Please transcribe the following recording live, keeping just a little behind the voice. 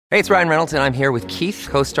Hey, it's Ryan Reynolds, and I'm here with Keith,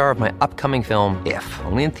 co-star of my upcoming film, If,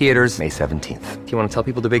 only in theaters May 17th. Do you want to tell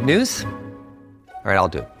people the big news? All right, I'll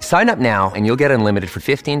do it. Sign up now and you'll get unlimited for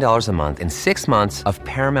 $15 a month and 6 months of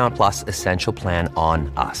Paramount Plus Essential Plan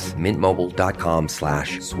on us.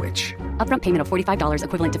 MintMobile.com/switch. Upfront payment of $45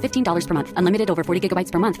 equivalent to $15 per month. Unlimited over 40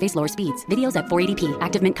 gigabytes per month. Face lower speeds. Videos at 480p.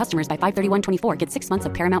 Active Mint customers by 531.24 get 6 months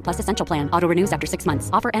of Paramount Plus Essential Plan. Auto renews after 6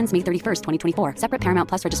 months. Offer ends May 31st, 2024. Separate Paramount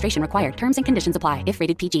Plus registration required. Terms and conditions apply if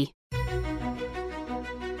rated PG.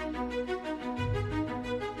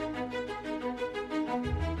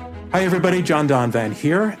 Hi, everybody. John Donvan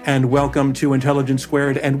here, and welcome to Intelligence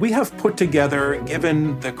Squared. And we have put together,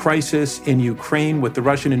 given the crisis in Ukraine with the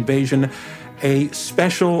Russian invasion, a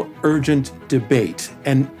special urgent debate.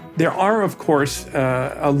 And there are, of course,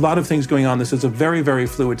 a lot of things going on. This is a very, very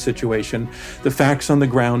fluid situation. The facts on the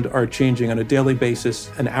ground are changing on a daily basis,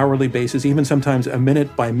 an hourly basis, even sometimes a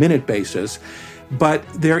minute-by-minute basis. But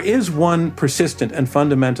there is one persistent and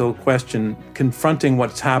fundamental question confronting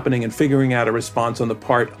what's happening and figuring out a response on the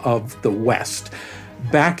part of the West.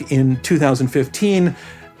 Back in 2015,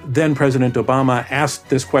 then President Obama asked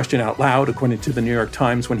this question out loud, according to the New York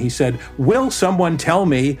Times, when he said, "Will someone tell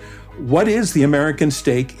me what is the American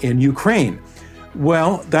stake in Ukraine?"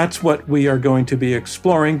 Well, that's what we are going to be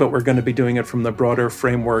exploring, but we're going to be doing it from the broader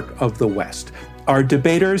framework of the West. Our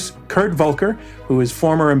debaters, Kurt Volker, who is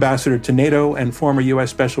former ambassador to NATO and former U.S.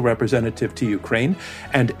 Special Representative to Ukraine,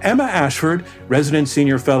 and Emma Ashford, resident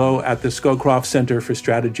senior fellow at the Scowcroft Center for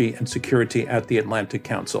Strategy and Security at the Atlantic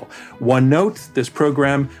Council. One note, this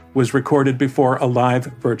program was recorded before a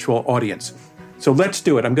live virtual audience. So let's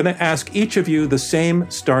do it. I'm going to ask each of you the same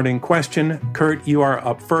starting question. Kurt, you are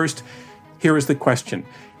up first. Here is the question.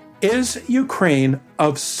 Is Ukraine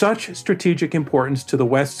of such strategic importance to the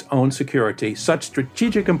West's own security,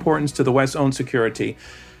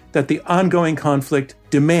 that the ongoing conflict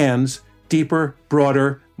demands deeper,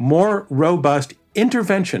 broader, more robust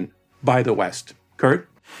intervention by the West? Kurt?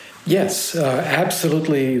 Yes,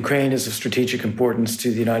 absolutely. Ukraine is of strategic importance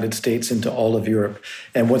to the United States and to all of Europe.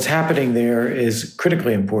 And what's happening there is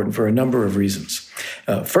critically important for a number of reasons.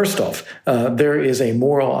 First off, there is a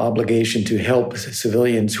moral obligation to help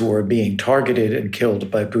civilians who are being targeted and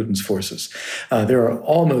killed by Putin's forces. There are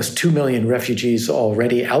almost 2 million refugees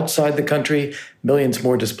already outside the country, millions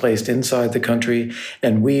more displaced inside the country,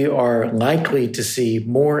 and we are likely to see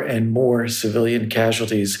more and more civilian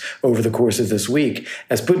casualties over the course of this week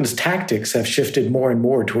as Putin's tactics have shifted more and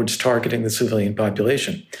more towards targeting the civilian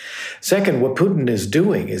population. Second, what Putin is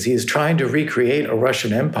doing is he is trying to recreate a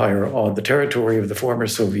Russian empire on the territory of the former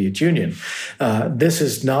Soviet Union. This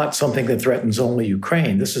is not something that threatens only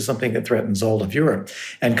Ukraine. This is something that threatens all of Europe.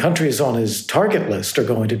 And countries on his target list are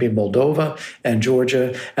going to be Moldova and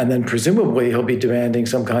Georgia, and then presumably he'll be demanding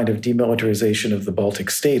some kind of demilitarization of the Baltic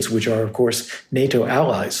states, which are, of course, NATO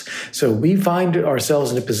allies. So we find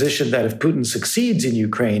ourselves in a position that if Putin succeeds in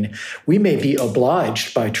Ukraine, we may be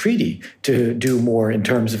obliged by treaty to do more in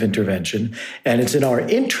terms of intervention. And it's in our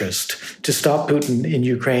interest to stop Putin in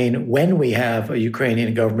Ukraine when we have a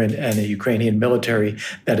Ukrainian government and a Ukrainian military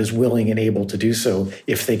that is willing and able to do so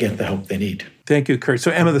if they get the help they need. Thank you, Kurt. So,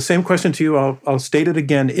 Emma, the same question to you. I'll state it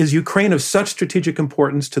again. Is Ukraine of such strategic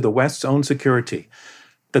importance to the West's own security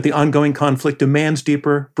that the ongoing conflict demands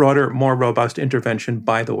deeper, broader, more robust intervention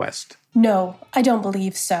by the West? No, I don't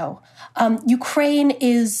believe so. Ukraine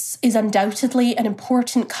is undoubtedly an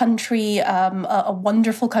important country, a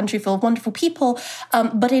wonderful country full of wonderful people,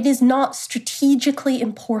 but it is not strategically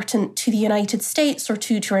important to the United States or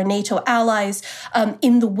to our NATO allies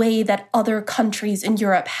in the way that other countries in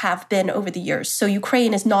Europe have been over the years. So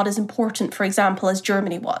Ukraine is not as important, for example, as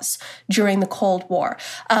Germany was during the Cold War.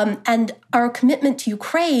 And our commitment to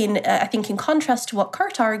Ukraine, I think in contrast to what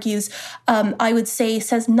Kurt argues, I would say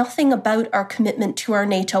says nothing about our commitment to our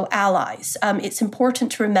NATO allies. It's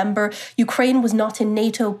important to remember Ukraine was not in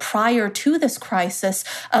NATO prior to this crisis,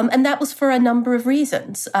 and that was for a number of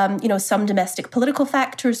reasons. Some domestic political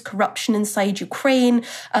factors, corruption inside Ukraine.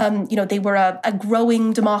 They were a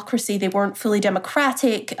growing democracy. They weren't fully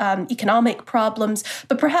democratic, economic problems.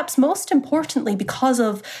 But perhaps most importantly, because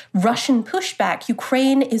of Russian pushback,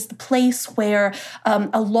 Ukraine is the place where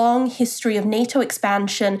a long history of NATO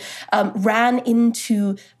expansion ran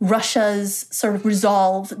into Russian Russia's sort of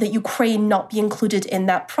resolve that Ukraine not be included in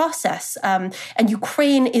that process. And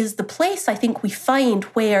Ukraine is the place, I think, we find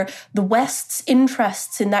where the West's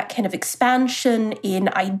interests in that kind of expansion, in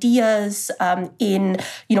ideas, in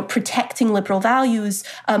protecting liberal values,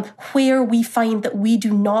 where we find that we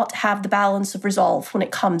do not have the balance of resolve when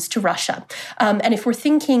it comes to Russia. And if we're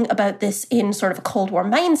thinking about this in sort of a Cold War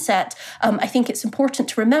mindset, I think it's important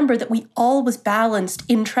to remember that we always balanced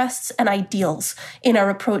interests and ideals in our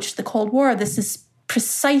approach to the Cold War. This is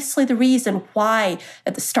precisely the reason why,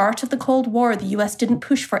 at the start of the Cold War, the US didn't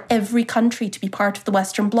push for every country to be part of the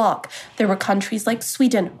Western Bloc. There were countries like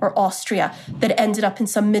Sweden or Austria that ended up in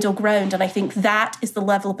some middle ground, and I think that is the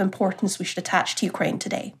level of importance we should attach to Ukraine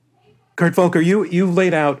today. Kurt Volker, you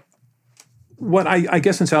laid out what I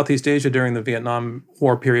guess in Southeast Asia during the Vietnam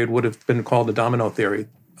War period would have been called the domino theory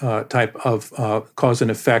type of cause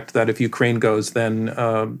and effect, that if Ukraine goes, then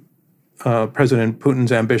President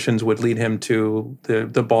Putin's ambitions would lead him to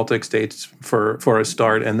the Baltic states for a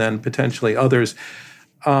start, and then potentially others.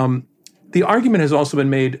 The argument has also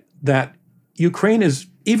been made that Ukraine is,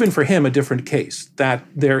 even for him, a different case, that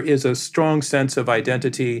there is a strong sense of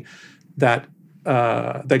identity that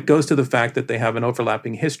goes to the fact that they have an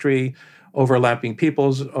overlapping history, overlapping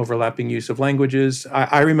peoples, overlapping use of languages.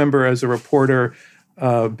 I remember as a reporter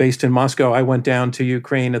based in Moscow, I went down to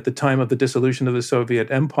Ukraine at the time of the dissolution of the Soviet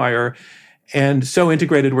Empire, and so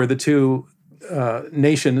integrated were the two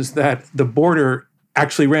nations that the border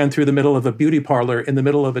actually ran through the middle of a beauty parlor in the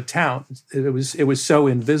middle of a town. It was so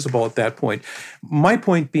invisible at that point. My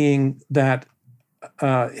point being that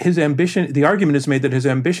his ambition, the argument is made that his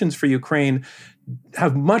ambitions for Ukraine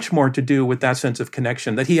have much more to do with that sense of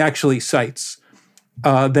connection that he actually cites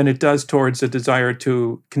than it does towards a desire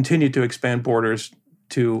to continue to expand borders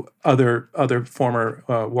to other former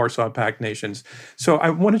Warsaw Pact nations. So I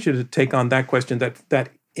wanted you to take on that question, that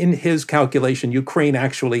in his calculation, Ukraine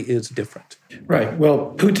actually is different. Right.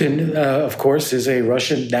 Well, Putin, of course, is a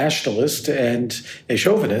Russian nationalist and a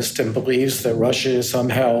chauvinist, and believes that Russia is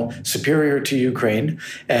somehow superior to Ukraine,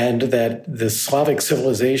 and that the Slavic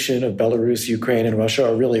civilization of Belarus, Ukraine, and Russia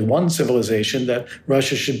are really one civilization that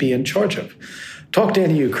Russia should be in charge of. Talk to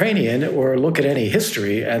any Ukrainian or look at any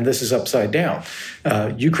history, and this is upside down.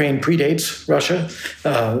 Ukraine predates Russia.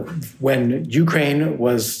 When Ukraine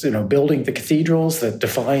was, building the cathedrals that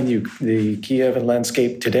define the Kievan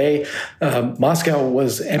landscape today, Moscow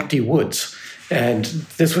was empty woods, and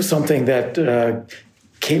this was something that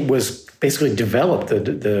was basically developed.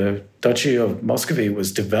 The Duchy of Muscovy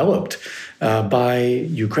was developed by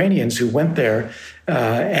Ukrainians who went there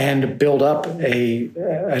and built up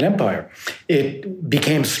an empire. It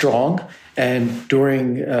became strong, and during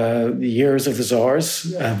the years of the Tsars,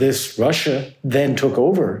 Russia then took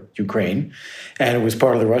over Ukraine, and it was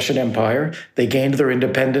part of the Russian Empire. They gained their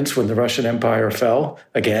independence when the Russian Empire fell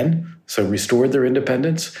again, so restored their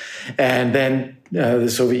independence, and then the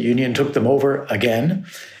Soviet Union took them over again.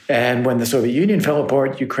 And when the Soviet Union fell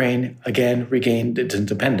apart, Ukraine again regained its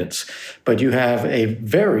independence. But you have a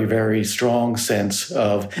very, very strong sense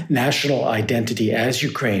of national identity as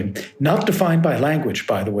Ukraine, not defined by language,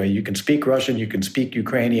 by the way. You can speak Russian, you can speak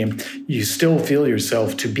Ukrainian. You still feel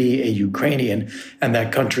yourself to be a Ukrainian, and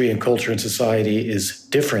that country and culture and society is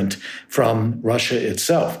different from Russia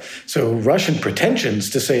itself. So Russian pretensions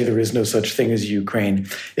to say there is no such thing as Ukraine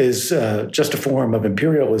is just a form of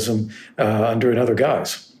imperialism under another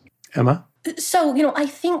guise. Emma? So, I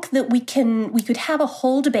think that we could have a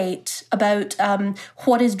whole debate about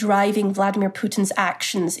what is driving Vladimir Putin's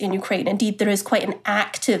actions in Ukraine. Indeed, there is quite an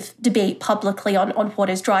active debate publicly on what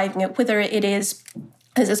is driving it, whether it is,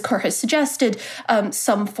 as Kurt has suggested,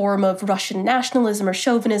 some form of Russian nationalism or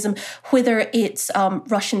chauvinism, whether it's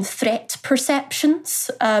Russian threat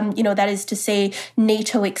perceptions, that is to say,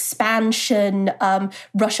 NATO expansion,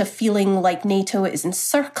 Russia feeling like NATO is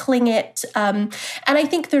encircling it. And I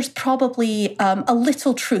think there's probably a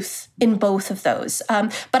little truth in both of those.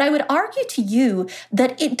 But I would argue to you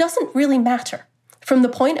that it doesn't really matter. From the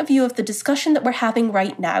point of view of the discussion that we're having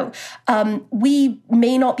right now, we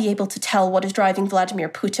may not be able to tell what is driving Vladimir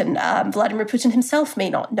Putin. Vladimir Putin himself may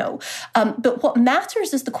not know. But what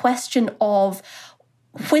matters is the question of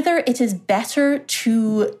whether it is better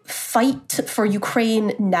to fight for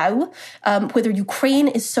Ukraine now, whether Ukraine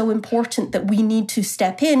is so important that we need to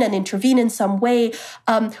step in and intervene in some way,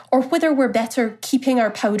 or whether we're better keeping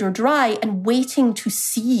our powder dry and waiting to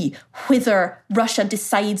see whether Russia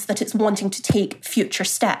decides that it's wanting to take future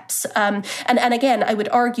steps. And again, I would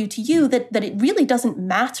argue to you that it really doesn't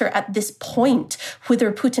matter at this point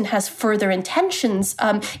whether Putin has further intentions.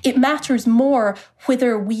 It matters more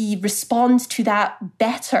whether we respond to that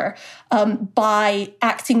better by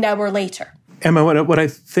acting now hour later. Emma, what I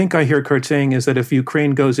think I hear Kurt saying is that if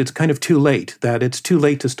Ukraine goes, it's kind of too late, that it's too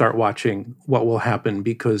late to start watching what will happen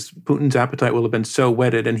because Putin's appetite will have been so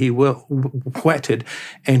whetted and he will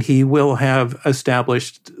have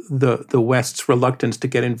established the West's reluctance to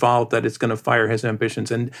get involved, that it's going to fire his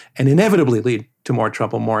ambitions and inevitably lead to more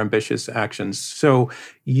trouble, more ambitious actions. So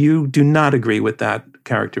you do not agree with that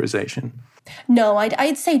characterization? No,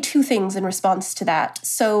 I'd say two things in response to that.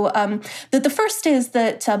 So the first is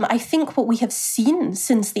that I think what we have seen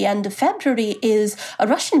since the end of February is a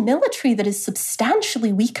Russian military that is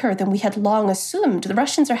substantially weaker than we had long assumed. The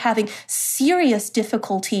Russians are having serious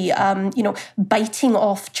difficulty, biting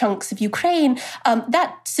off chunks of Ukraine.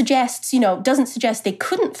 That suggests, doesn't suggest they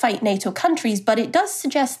couldn't fight NATO countries, but it does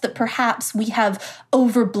suggest that perhaps we have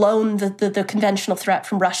overblown the conventional threat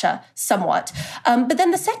from Russia somewhat. But then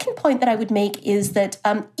the second point that I would make is that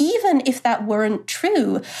even if that weren't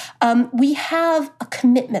true, we have a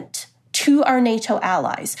commitment to our NATO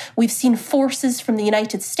allies. We've seen forces from the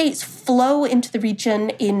United States flow into the region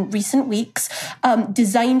in recent weeks,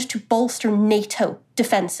 designed to bolster NATO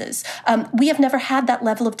defenses. We have never had that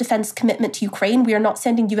level of defense commitment to Ukraine. We are not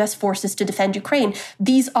sending US forces to defend Ukraine.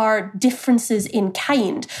 These are differences in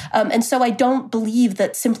kind. And so I don't believe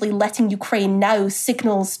that simply letting Ukraine now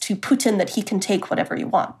signals to Putin that he can take whatever he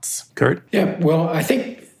wants. Kurt? Yeah, well, I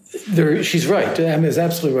think she's right. Emma is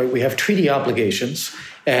absolutely right. We have treaty obligations.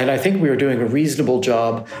 And I think we are doing a reasonable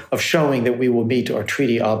job of showing that we will meet our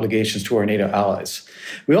treaty obligations to our NATO allies.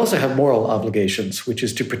 We also have moral obligations, which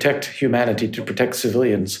is to protect humanity, to protect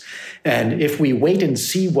civilians. And if we wait and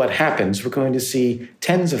see what happens, we're going to see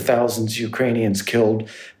tens of thousands of Ukrainians killed,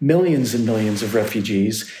 millions and millions of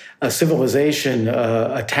refugees, a civilization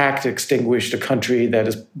attacked, extinguished, a country that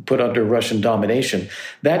is put under Russian domination.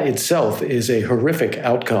 That itself is a horrific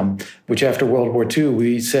outcome, which after World War II,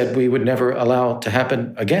 we said we would never allow to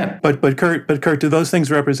happen again. But Kurt, do those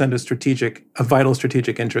things represent a vital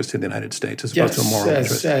strategic interest to the United States as opposed to a moral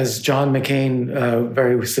interest? As John McCain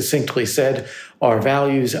very succinctly said, our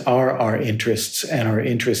values are our interests, and our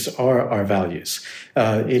interests are our values.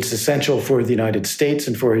 It's essential for the United States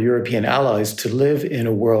and for our European allies to live in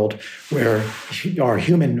a world where our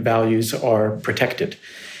human values are protected.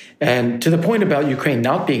 And to the point about Ukraine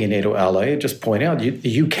not being a NATO ally, I just point out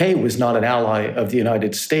the UK was not an ally of the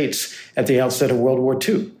United States at the outset of World War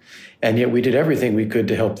II. And yet we did everything we could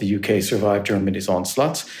to help the UK survive Germany's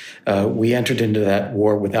onslaughts. We entered into that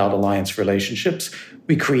war without alliance relationships.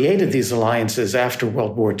 We created these alliances after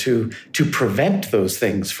World War II to prevent those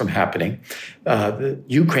things from happening.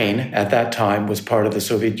 Ukraine at that time was part of the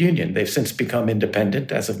Soviet Union. They've since become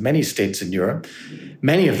independent, as have many states in Europe.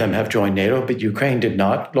 Many of them have joined NATO, but Ukraine did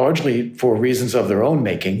not, largely for reasons of their own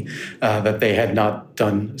making, that they had not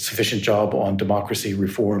done a sufficient job on democracy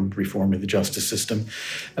reform in the justice system.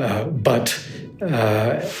 But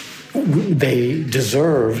they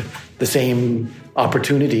deserve the same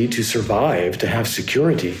opportunity to survive, to have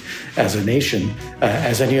security as a nation,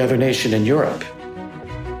 as any other nation in Europe.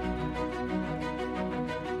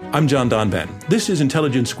 I'm John Donvan. This is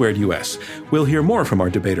Intelligence Squared US. We'll hear more from our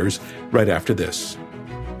debaters right after this.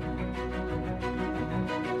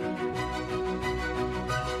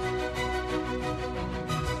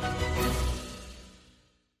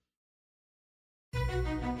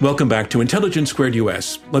 Welcome back to Intelligence Squared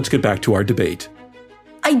US. Let's get back to our debate.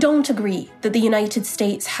 I don't agree that the United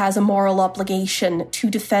States has a moral obligation to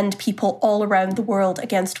defend people all around the world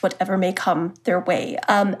against whatever may come their way.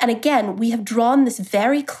 And again, we have drawn this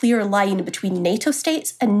very clear line between NATO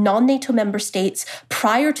states and non-NATO member states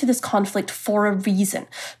prior to this conflict for a reason.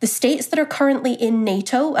 The states that are currently in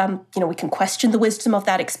NATO, we can question the wisdom of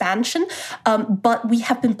that expansion, but we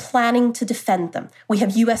have been planning to defend them. We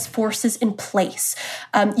have US forces in place.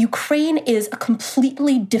 Ukraine is a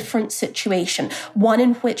completely different situation, one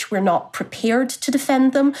in which we're not prepared to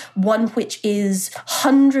defend them, one which is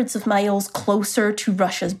hundreds of miles closer to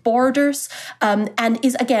Russia's borders, and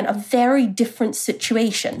is, again, a very different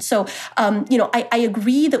situation. So, I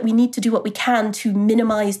agree that we need to do what we can to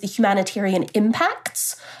minimize the humanitarian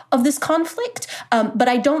impacts of this conflict, but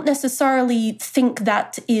I don't necessarily think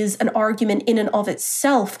that is an argument in and of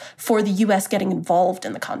itself for the U.S. getting involved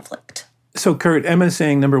in the conflict. So, Kurt, Emma's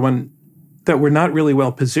saying, number one, that we're not really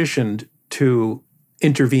well positioned to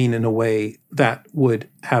intervene in a way that would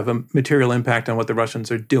have a material impact on what the Russians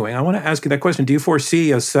are doing. I want to ask you that question. Do you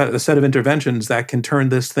foresee a set of interventions that can turn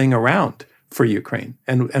this thing around for Ukraine?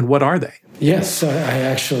 And what are they? Yes, I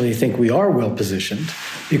actually think we are well positioned.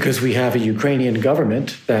 Because we have a Ukrainian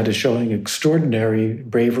government that is showing extraordinary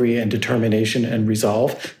bravery and determination and resolve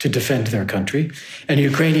to defend their country, and a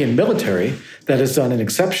Ukrainian military that has done an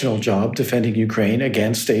exceptional job defending Ukraine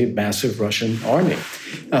against a massive Russian army.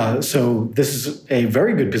 So this is a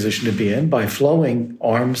very good position to be in by flowing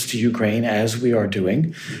arms to Ukraine as we are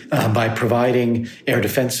doing, by providing air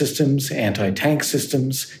defense systems, anti-tank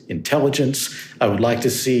systems, intelligence. I would like to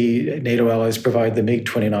see NATO allies provide the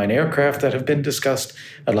MiG-29 aircraft that have been discussed.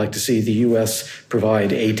 I'd like to see the U.S.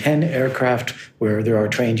 provide A-10 aircraft where there are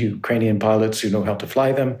trained Ukrainian pilots who know how to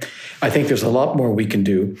fly them. I think there's a lot more we can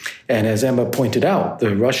do. And as Emma pointed out,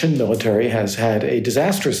 the Russian military has had a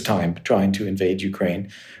disastrous time trying to invade Ukraine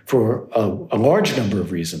for a large number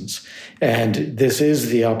of reasons. And this is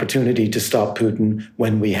the opportunity to stop Putin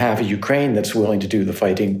when we have a Ukraine that's willing to do the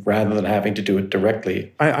fighting rather than having to do it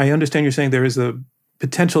directly. I understand you're saying there is a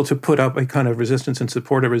potential to put up a kind of resistance and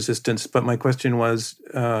support of resistance, but my question was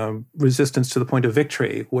resistance to the point of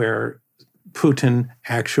victory, where Putin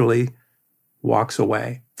actually walks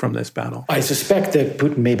away from this battle. I suspect that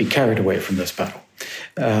Putin may be carried away from this battle,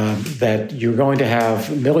 that you're going to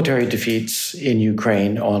have military defeats in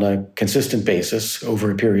Ukraine on a consistent basis over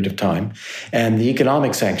a period of time, and the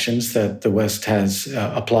economic sanctions that the West has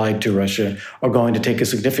applied to Russia are going to take a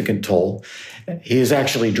significant toll. He is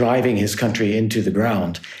actually driving his country into the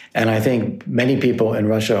ground, and I think many people in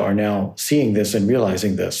Russia are now seeing this and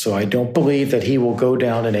realizing this. So I don't believe that he will go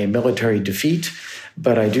down in a military defeat,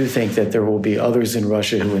 but I do think that there will be others in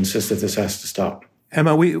Russia who insist that this has to stop.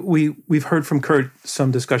 Emma, we've heard from Kurt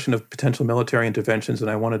some discussion of potential military interventions, and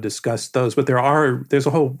I want to discuss those. But there's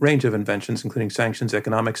a whole range of inventions, including sanctions,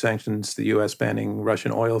 economic sanctions, the U.S. banning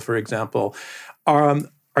Russian oil, for example.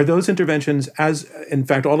 Are those interventions, as in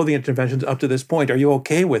fact all of the interventions up to this point, are you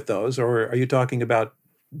okay with those, or are you talking about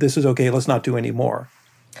this is okay, let's not do any more?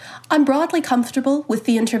 I'm broadly comfortable with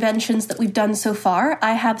the interventions that we've done so far.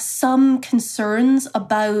 I have some concerns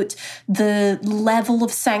about the level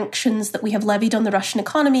of sanctions that we have levied on the Russian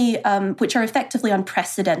economy, which are effectively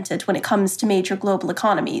unprecedented when it comes to major global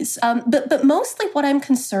economies. But mostly what I'm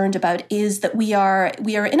concerned about is that we are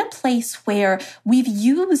in a place where we've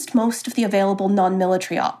used most of the available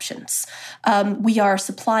non-military options. We are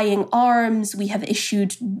supplying arms. We have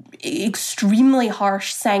issued extremely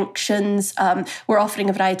harsh sanctions. We're offering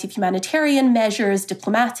a variety of humanitarian measures,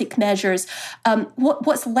 diplomatic measures.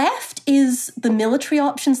 What's left is the military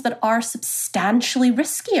options that are substantially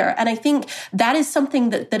riskier. And I think that is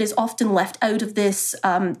something that is often left out of this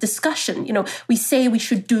discussion. You know, we say we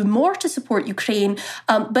should do more to support Ukraine,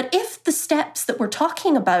 but if the steps that we're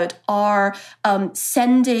talking about are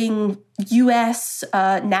sending US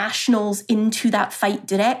nationals into that fight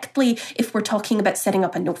directly, if we're talking about setting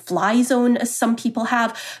up a no-fly zone, as some people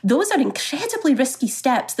have, those are incredibly risky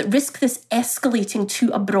steps that risk this escalating to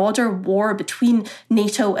a broader war between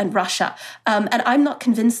NATO and Russia. And I'm not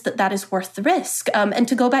convinced that that is worth the risk. And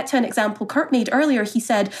to go back to an example Kurt made earlier, he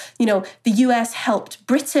said, you know, the US helped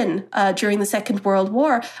Britain during the Second World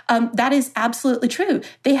War. That is absolutely true.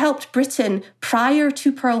 They helped Britain prior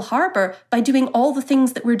to Pearl Harbor by doing all the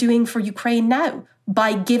things that we're doing for Ukraine now,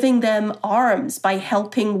 by giving them arms, by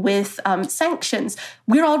helping with sanctions.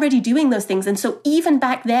 We're already doing those things. And so even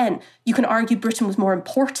back then, you can argue Britain was more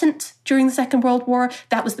important during the Second World War.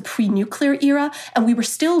 That was the pre-nuclear era. And we were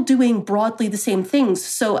still doing broadly the same things.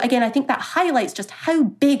 So again, I think that highlights just how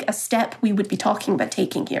big a step we would be talking about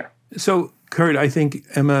taking here. So, Kurt, I think,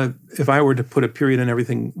 Emma, if I were to put a period in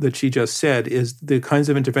everything that she just said, is the kinds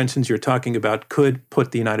of interventions you're talking about could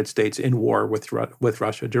put the United States in war with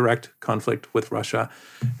Russia, direct conflict with Russia,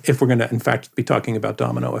 if we're going to, in fact, be talking about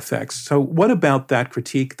domino effects. So what about that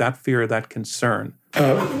critique, that fear, that concern?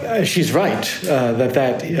 She's right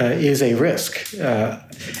that is a risk.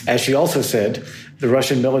 As she also said, the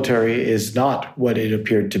Russian military is not what it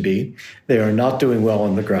appeared to be. They are not doing well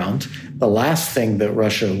on the ground. The last thing that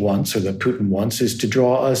Russia wants, or that Putin wants, is to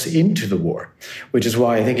draw us into the war, which is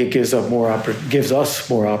why I think it gives us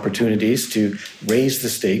more opportunities to raise the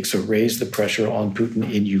stakes or raise the pressure on Putin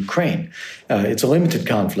in Ukraine. It's a limited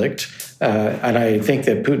conflict, and I think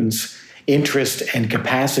that Putin's interest and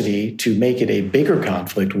capacity to make it a bigger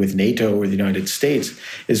conflict with NATO or the United States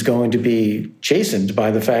is going to be chastened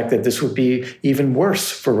by the fact that this would be even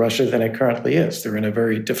worse for Russia than it currently is. They're in a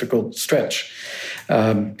very difficult stretch.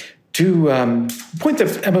 To point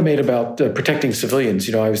that Emma made about protecting civilians,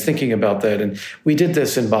 you know, I was thinking about that, and we did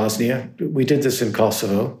this in Bosnia, we did this in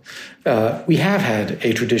Kosovo. We have had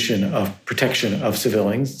a tradition of protection of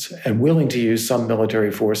civilians and willing to use some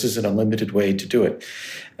military forces in a limited way to do it.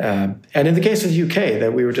 And in the case of the UK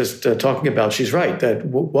that we were just talking about, she's right that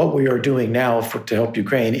what we are doing now to help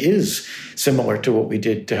Ukraine is similar to what we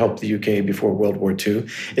did to help the UK before World War II.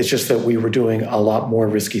 It's just that we were doing a lot more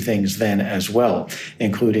risky things then as well,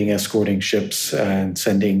 including escorting ships and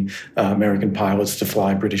sending American pilots to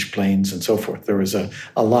fly British planes and so forth. There was a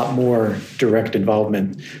lot more direct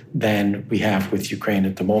involvement than we have with Ukraine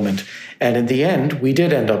at the moment. And in the end, we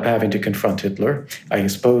did end up having to confront Hitler. I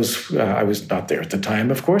suppose I was not there at the time,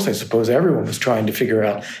 of course. I suppose everyone was trying to figure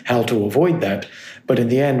out how to avoid that. But in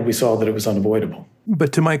the end, we saw that it was unavoidable.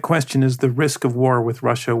 But to my question, is the risk of war with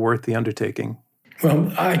Russia worth the undertaking?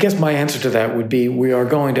 Well, I guess my answer to that would be we are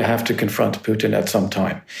going to have to confront Putin at some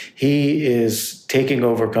time. He is taking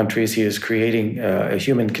over countries. He is creating a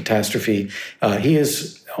human catastrophe. He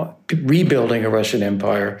is rebuilding a Russian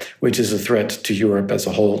empire, which is a threat to Europe as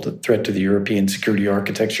a whole, a threat to the European security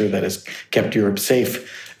architecture that has kept Europe safe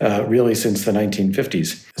really since the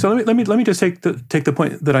 1950s. So let me just take the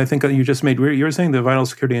point that I think you just made. You're saying the vital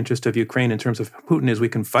security interest of Ukraine in terms of Putin is we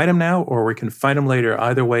can fight him now or we can fight him later.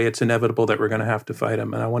 Either way, it's inevitable that we're going to have to fight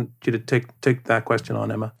him. And I want you to take that question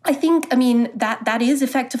on, Emma. I think, that is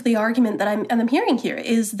effectively the argument that I'm hearing here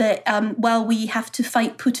is that, we have to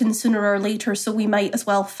fight Putin sooner or later, so we might as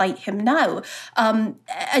well fight him now. I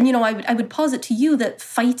would posit to you that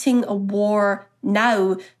fighting a war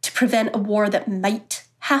now to prevent a war that might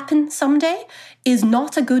happen someday is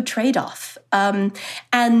not a good trade-off.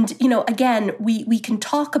 Again, we can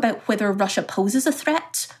talk about whether Russia poses a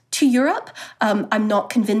threat to Europe. I'm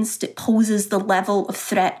not convinced it poses the level of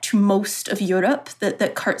threat to most of Europe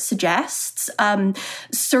that Kurt suggests.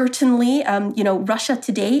 Certainly, Russia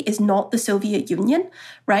today is not the Soviet Union,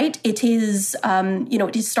 right? It is,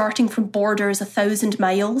 it is starting from borders 1,000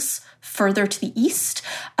 miles further to the east.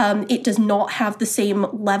 It does not have the same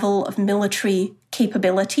level of military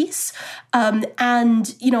capabilities.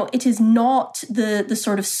 It is not the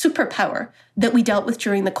sort of superpower that we dealt with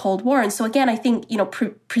during the Cold War. And so again, I think,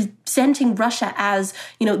 presenting Russia as,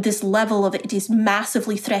 this level of it is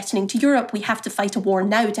massively threatening to Europe, we have to fight a war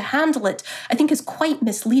now to handle it, I think is quite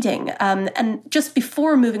misleading. And just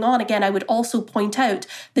before moving on, again, I would also point out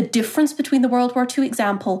the difference between the World War II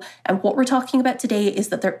example and what we're talking about today is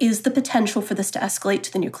that there is the potential for this to escalate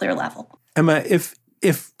to the nuclear level. Emma, if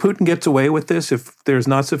Putin gets away with this, if there's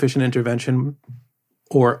not sufficient intervention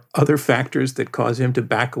or other factors that cause him to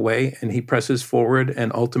back away and he presses forward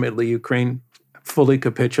and ultimately Ukraine fully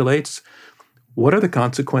capitulates, what are the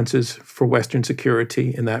consequences for Western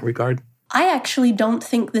security in that regard? I actually don't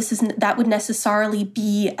think that would necessarily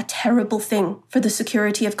be a terrible thing for the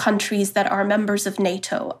security of countries that are members of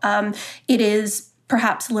NATO. It is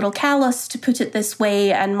perhaps a little callous to put it this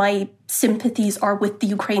way, and my sympathies are with the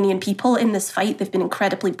Ukrainian people in this fight. They've been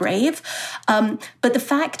incredibly brave. But the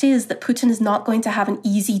fact is that Putin is not going to have an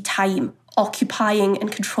easy time occupying and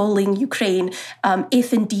controlling Ukraine,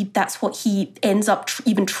 if indeed that's what he ends up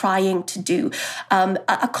even trying to do.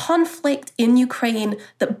 A conflict in Ukraine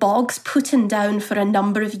that bogs Putin down for a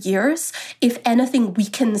number of years, if anything,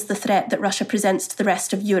 weakens the threat that Russia presents to the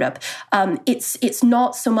rest of Europe. It's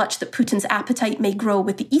not so much that Putin's appetite may grow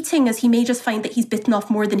with the eating as he may just find that he's bitten off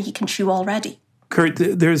more than he can chew already. Kurt,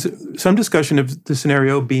 there's some discussion of the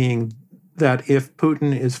scenario being that if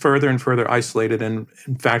Putin is further and further isolated and,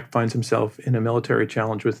 in fact, finds himself in a military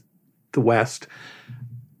challenge with the West,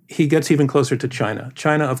 he gets even closer to China.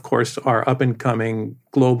 China, of course, our up-and-coming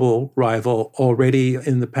global rival. Already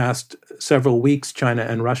in the past several weeks, China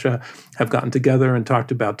and Russia have gotten together and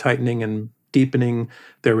talked about tightening and deepening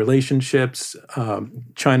their relationships.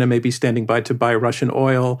 China may be standing by to buy Russian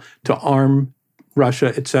oil, to arm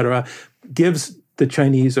Russia, et cetera. Gives the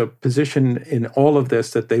Chinese a position in all of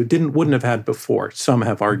this that they wouldn't have had before, some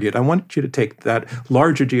have argued. I want you to take that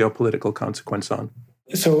larger geopolitical consequence on.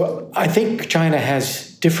 So I think China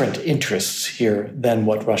has different interests here than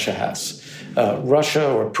what Russia has. Russia,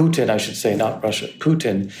 or Putin, I should say, not Russia,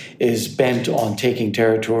 Putin is bent on taking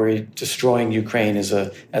territory, destroying Ukraine as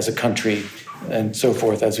a country, and so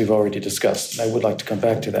forth, as we've already discussed. And I would like to come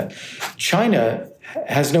back to that. China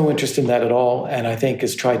has no interest in that at all, and I think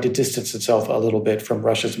has tried to distance itself a little bit from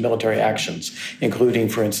Russia's military actions, including,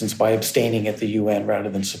 for instance, by abstaining at the UN rather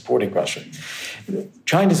than supporting Russia.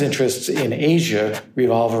 China's interests in Asia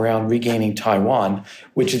revolve around regaining Taiwan,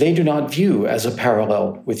 which they do not view as a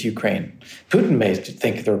parallel with Ukraine. Putin may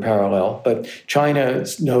think they're parallel, but China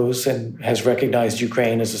knows and has recognized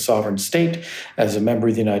Ukraine as a sovereign state, as a member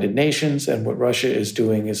of the United Nations, and what Russia is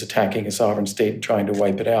doing is attacking a sovereign state and trying to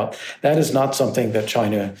wipe it out. That is not something that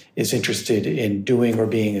China is interested in doing or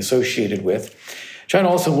being associated with. China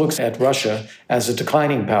also looks at Russia as a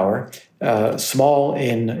declining power, small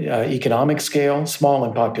in economic scale, small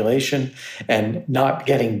in population, and not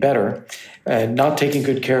getting better, and not taking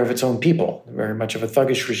good care of its own people, very much of a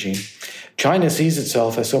thuggish regime. China sees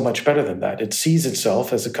itself as so much better than that. It sees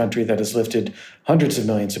itself as a country that has lifted hundreds of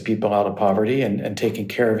millions of people out of poverty and taking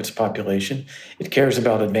care of its population. It cares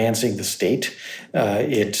about advancing the state.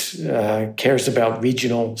 It cares about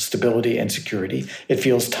regional stability and security. It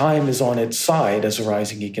feels time is on its side as a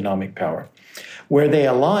rising economic power. Where they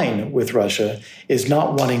align with Russia is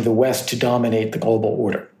not wanting the West to dominate the global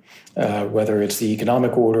order. Whether it's the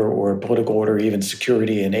economic order or political order, even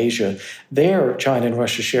security in Asia, there China and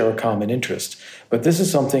Russia share a common interest. But this is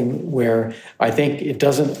something where I think it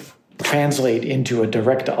doesn't translate into a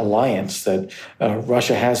direct alliance that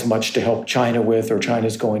Russia has much to help China with or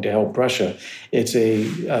China's going to help Russia. It's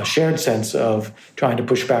a shared sense of trying to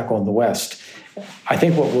push back on the West. I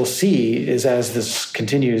think what we'll see is as this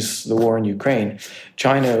continues, the war in Ukraine,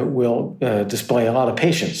 China will display a lot of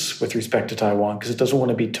patience with respect to Taiwan because it doesn't want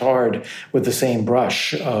to be tarred with the same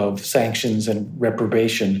brush of sanctions and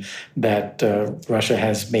reprobation that Russia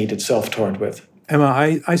has made itself tarred with.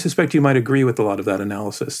 Emma, I suspect you might agree with a lot of that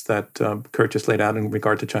analysis that Kurt just laid out in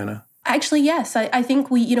regard to China. Actually, yes. I think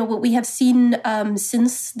what we have seen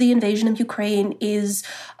since the invasion of Ukraine is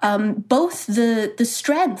both the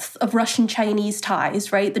strength of Russian-Chinese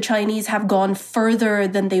ties, right? The Chinese have gone further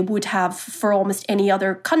than they would have for almost any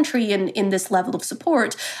other country in this level of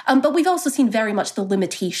support. But we've also seen very much the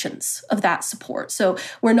limitations of that support. So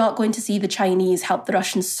we're not going to see the Chinese help the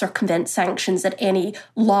Russians circumvent sanctions at any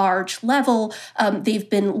large level. They've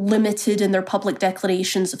been limited in their public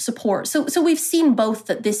declarations of support. So we've seen both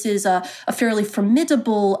that this is a fairly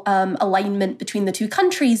formidable alignment between the two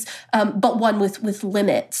countries, but one with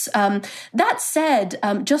limits. That said,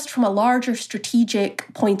 just from a larger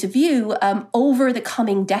strategic point of view, over the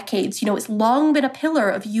coming decades, it's long been a pillar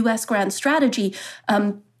of U.S. grand strategy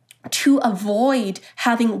to avoid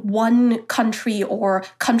having one country or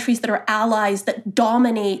countries that are allies that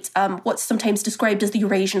dominate what's sometimes described as the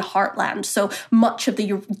Eurasian heartland, so much of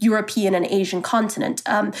the European and Asian continent.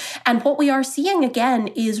 And what we are seeing again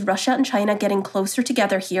is Russia and China getting closer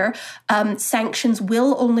together here. Sanctions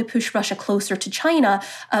will only push Russia closer to China.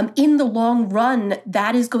 In the long run,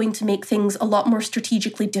 that is going to make things a lot more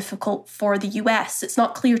strategically difficult for the US. It's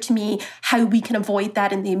not clear to me how we can avoid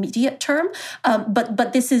that in the immediate term,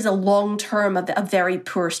 but this is a long-term, a very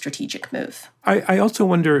poor strategic move. I also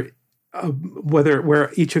wonder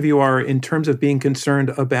where each of you are in terms of being concerned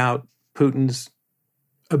about Putin's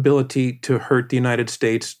ability to hurt the United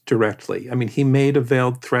States directly. I mean, he made a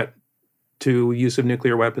veiled threat to use of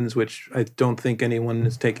nuclear weapons, which I don't think anyone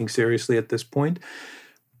is taking seriously at this point.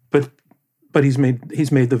 But he's made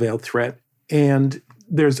the veiled threat, and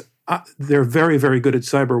they're very, very good at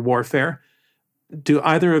cyber warfare. Do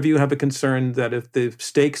either of you have a concern that if the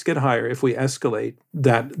stakes get higher, if we escalate,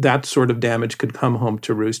 that sort of damage could come home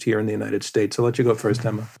to roost here in the United States? I'll let you go first,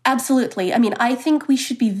 Emma. Absolutely. I mean, I think we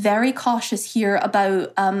should be very cautious here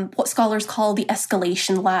about what scholars call the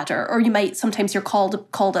escalation ladder, or you might sometimes hear called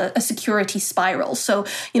a security spiral. So,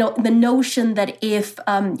 the notion that if,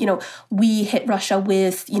 we hit Russia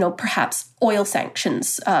with, perhaps oil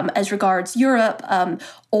sanctions as regards Europe,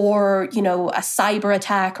 or, a cyber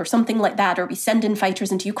attack or something like that, or we send in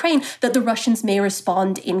fighters into Ukraine, that the Russians may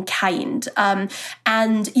respond in kind.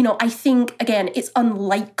 I think, again, it's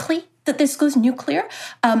unlikely that this goes nuclear,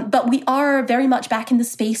 but we are very much back in the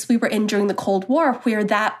space we were in during the Cold War, where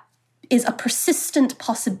that is a persistent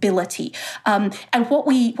possibility. And what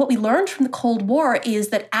we learned from the Cold War is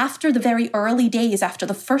that after the very early days, after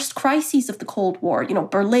the first crises of the Cold War,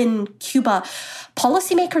 Berlin, Cuba,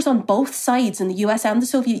 policymakers on both sides in the US and the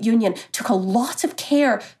Soviet Union took a lot of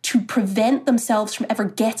care to prevent themselves from ever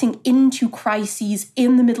getting into crises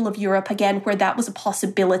in the middle of Europe again, where that was a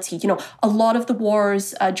possibility. A lot of the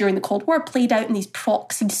wars during the Cold War played out in these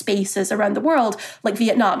proxy spaces around the world, like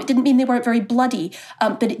Vietnam. It didn't mean they weren't very bloody,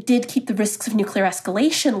 but it did keep the risks of nuclear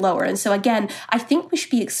escalation lower. And so again, I think we should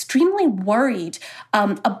be extremely worried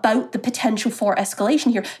about the potential for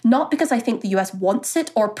escalation here, not because I think the US wants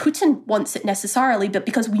it or Putin wants it necessarily, but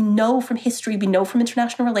because we know from history, we know from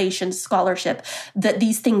international relations scholarship that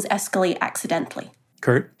these things escalate accidentally.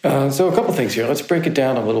 Kurt? So a couple things here. Let's break it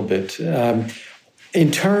down a little bit.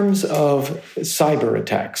 In terms of cyber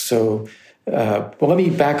attacks, so Well, let me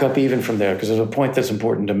back up even from there, because there's a point that's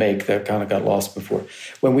important to make that kind of got lost before.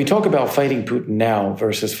 When we talk about fighting Putin now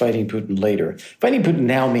versus fighting Putin later, fighting Putin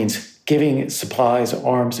now means giving supplies,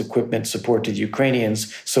 arms, equipment, support to the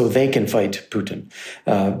Ukrainians so they can fight Putin.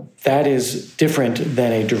 That is different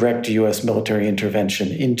than a direct U.S. military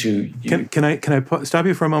intervention into. Can I stop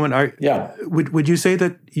you for a moment? Yeah. Would you say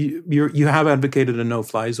that you have advocated a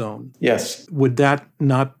no-fly zone? Yes. Would that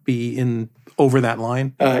not be over that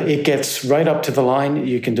line? It gets right up to the line.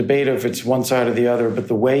 You can debate if it's one side or the other, but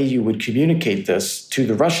the way you would communicate this to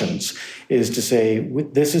the Russians is to say,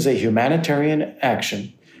 this is a humanitarian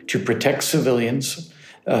action to protect civilians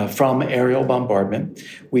from aerial bombardment.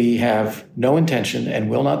 We have no intention and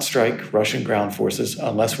will not strike Russian ground forces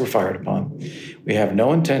unless we're fired upon. We have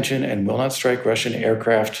no intention and will not strike Russian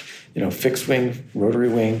aircraft, fixed wing, rotary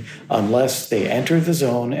wing, unless they enter the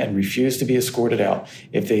zone and refuse to be escorted out.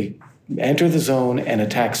 If they enter the zone and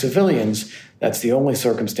attack civilians, that's the only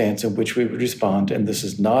circumstance in which we would respond. And this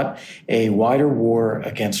is not a wider war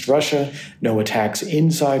against Russia, no attacks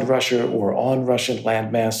inside Russia or on Russian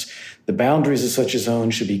landmass. The boundaries of such a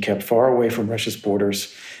zone should be kept far away from Russia's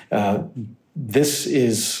borders. This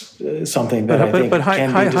is something that I think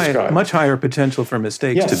can be described. Much higher potential for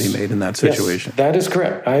mistakes to be made in that situation. Yes, that is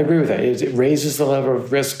correct. I agree with that. It raises the level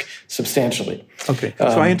of risk substantially. Okay.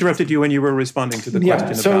 So I interrupted you when you were responding to the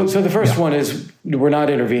question. So the first one is we're not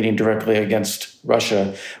intervening directly against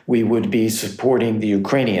Russia. We would be supporting the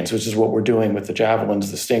Ukrainians, which is what we're doing with the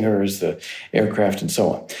Javelins, the Stingers, the aircraft, and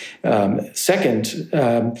so on. Second,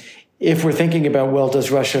 if we're thinking about,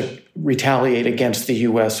 does Russia retaliate against the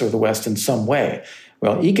U.S. or the West in some way?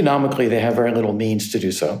 Well, economically, they have very little means to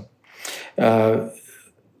do so.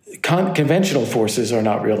 Conventional forces are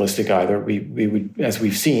not realistic either. We would, as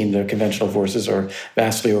we've seen, the conventional forces are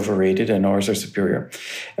vastly overrated and ours are superior.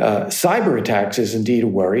 Cyber attacks is indeed a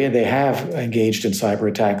worry, and they have engaged in cyber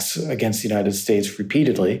attacks against the United States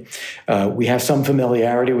repeatedly. We have some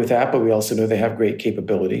familiarity with that, but we also know they have great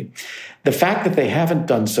capability. The fact that they haven't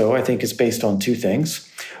done so, I think, is based on two things.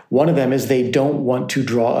 One of them is they don't want to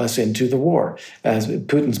draw us into the war. As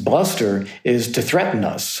Putin's bluster is to threaten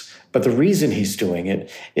us. But the reason he's doing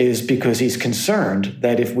it is because he's concerned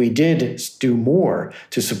that if we did do more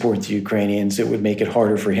to support the Ukrainians, it would make it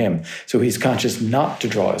harder for him. So he's conscious not to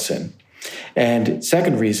draw us in. And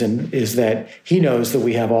second reason is that he knows that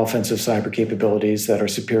we have offensive cyber capabilities that are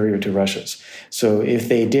superior to Russia's. So if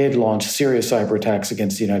they did launch serious cyber attacks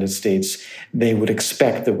against the United States, they would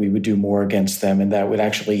expect that we would do more against them, and that would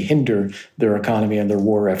actually hinder their economy and their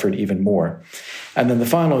war effort even more. And then the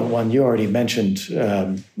final one you already mentioned,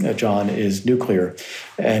 John, is nuclear,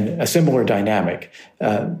 and a similar dynamic.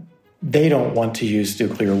 They don't want to use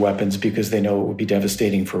nuclear weapons because they know it would be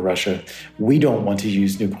devastating for Russia. We don't want to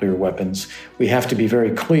use nuclear weapons. We have to be very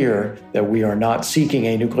clear that we are not seeking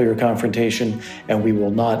a nuclear confrontation, and we will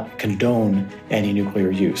not condone any nuclear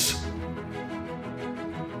use.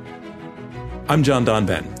 I'm John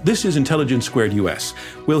Donvan. This is Intelligence Squared US.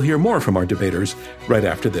 We'll hear more from our debaters right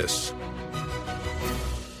after this.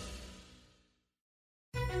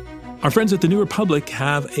 Our friends at the New Republic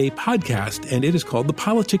have a podcast, and it is called The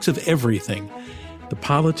Politics of Everything. The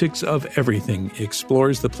Politics of Everything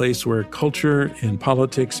explores the place where culture and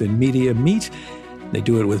politics and media meet. They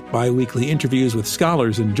do it with bi-weekly interviews with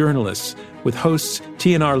scholars and journalists, with hosts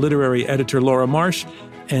TNR literary editor Laura Marsh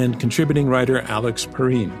and contributing writer Alex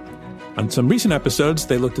Perrine. On some recent episodes,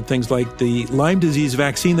 they looked at things like the Lyme disease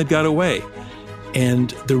vaccine that got away, and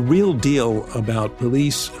the real deal about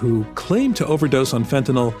police who claim to overdose on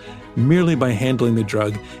fentanyl merely by handling the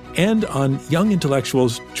drug, and on young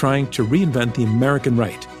intellectuals trying to reinvent the American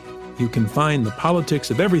right. You can find The Politics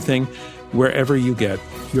of Everything wherever you get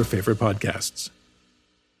your favorite podcasts.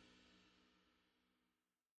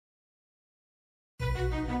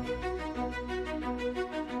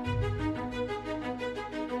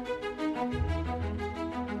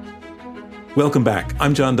 Welcome back.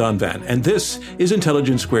 I'm John Donvan, and this is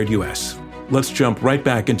Intelligence Squared US. Let's jump right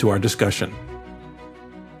back into our discussion.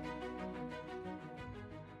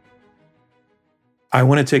 I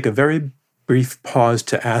want to take a very brief pause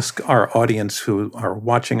to ask our audience who are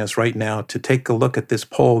watching us right now to take a look at this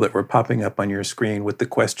poll that we're popping up on your screen with the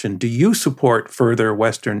question, do you support further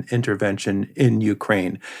Western intervention in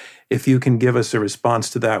Ukraine? If you can give us a response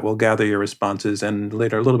to that, we'll gather your responses, and a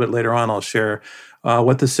little bit later on, I'll share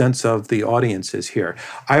what the sense of the audience is here.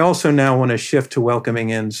 I also now want to shift to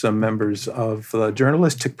welcoming in some members of the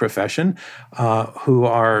journalistic profession who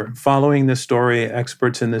are following this story,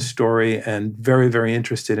 experts in this story, and very, very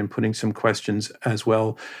interested in putting some questions as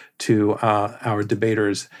well to our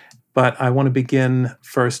debaters. But I want to begin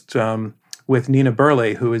first with Nina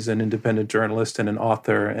Burleigh, who is an independent journalist and an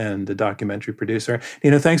author and a documentary producer.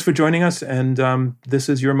 Nina, thanks for joining us, and this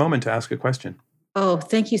is your moment to ask a question. Oh,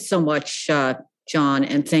 thank you so much, John,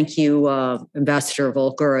 and thank you, Ambassador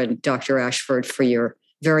Volker and Dr. Ashford, for your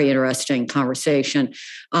very interesting conversation.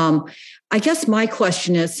 I guess my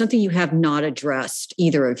question is something you have not addressed,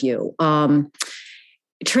 either of you.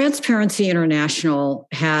 Transparency International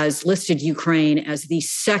has listed Ukraine as the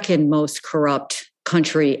second most corrupt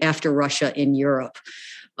country after Russia in Europe.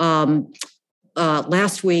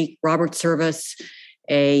 Last week, Robert Service,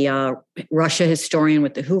 a Russia historian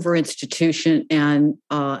with the Hoover Institution and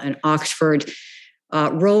Oxford,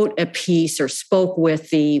 wrote a piece or spoke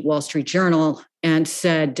with the Wall Street Journal and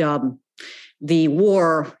said the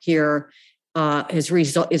war here is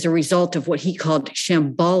a result of what he called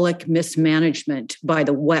shambolic mismanagement by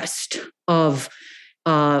the West of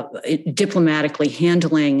diplomatically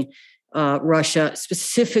handling Russia.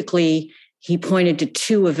 Specifically, he pointed to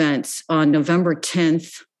two events. On November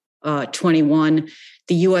 10th, 21,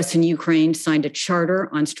 the U.S. and Ukraine signed a charter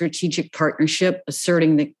on strategic partnership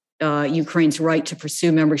asserting Ukraine's right to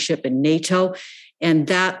pursue membership in NATO. And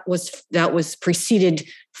that was preceded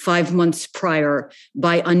 5 months prior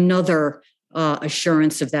by another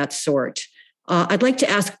assurance of that sort. I'd like to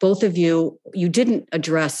ask both of you, you didn't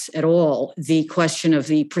address at all the question of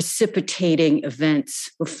the precipitating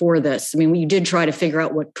events before this. I mean, you did try to figure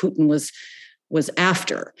out what Putin was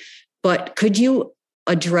after, but could you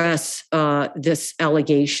address this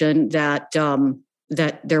allegation that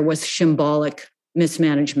there was shambolic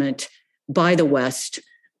mismanagement by the West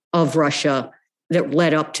of Russia that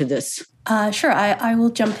led up to this? Sure, I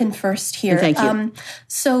will jump in first here. Thank you.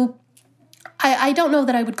 So I don't know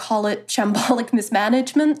that I would call it shambolic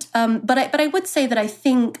mismanagement, but I would say that I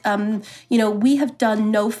think, we have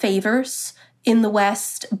done no favors in the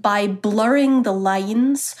West by blurring the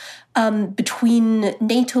lines between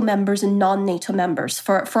NATO members and non-NATO members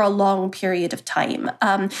for a long period of time.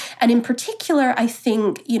 And in particular, I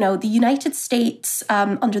think, the United States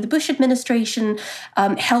under the Bush administration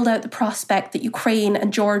held out the prospect that Ukraine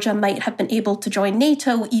and Georgia might have been able to join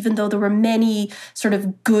NATO, even though there were many sort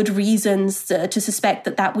of good reasons to suspect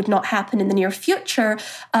that would not happen in the near future.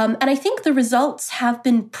 And I think the results have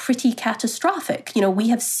been pretty catastrophic. We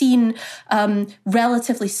have seen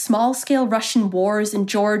relatively small-scale Russian wars in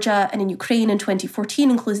Georgia and in Ukraine in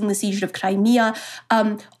 2014, including the siege of Crimea,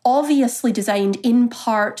 obviously designed in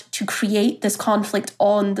part to create this conflict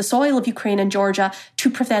on the soil of Ukraine and Georgia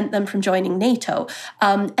to prevent them from joining NATO.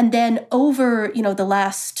 And then over, the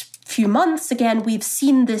last few months, again, we've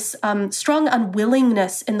seen this strong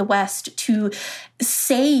unwillingness in the West to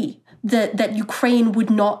say that Ukraine would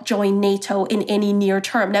not join NATO in any near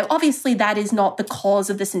term. Now, obviously, that is not the cause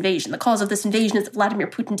of this invasion. The cause of this invasion is that Vladimir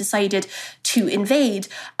Putin decided to invade.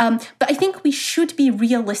 But I think we should be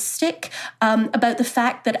realistic about the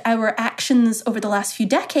fact that our actions over the last few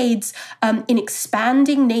decades in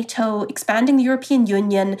expanding NATO, expanding the European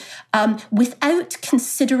Union, without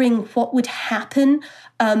considering what would happen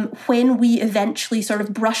when we eventually sort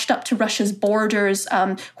of brushed up to Russia's borders,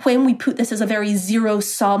 when we put this as a very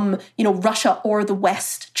zero-sum, Russia or the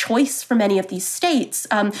West choice for many of these states,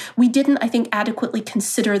 we didn't, I think, adequately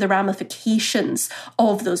consider the ramifications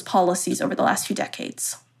of those policies over the last few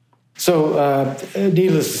decades. So,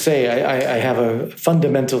 needless to say, I have a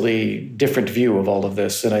fundamentally different view of all of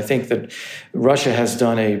this. And I think that Russia has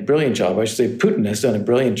done a brilliant job, I should say Putin has done a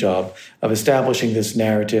brilliant job of establishing this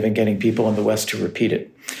narrative and getting people in the West to repeat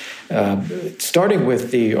it. Starting with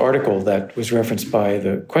the article that was referenced by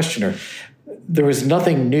the questioner, there was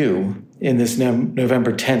nothing new in this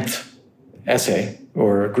November 10th essay,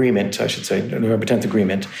 or agreement, I should say, November 10th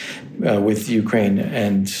agreement with Ukraine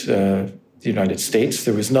and the United States.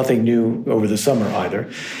 There was nothing new over the summer either.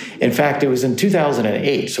 In fact, it was in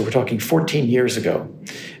 2008, so we're talking 14 years ago,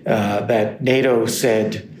 that NATO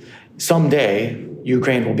said, someday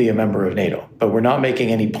Ukraine will be a member of NATO, but we're not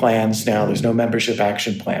making any plans now. There's no membership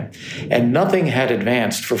action plan. And nothing had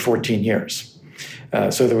advanced for 14 years.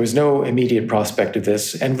 So there was no immediate prospect of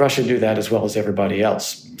this, and Russia knew that as well as everybody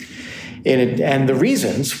else. And the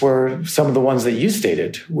reasons were some of the ones that you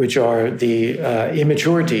stated, which are the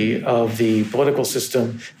immaturity of the political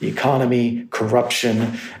system, the economy,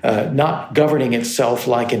 corruption, not governing itself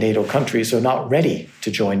like a NATO country, so not ready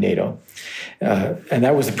to join NATO. And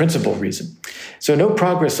that was the principal reason. So no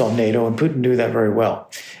progress on NATO, and Putin knew that very well.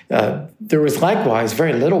 There was likewise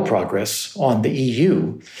very little progress on the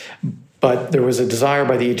EU, but there was a desire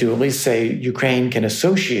by the EU to at least say Ukraine can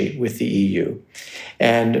associate with the EU.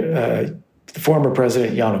 And the former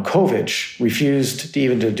President Yanukovych refused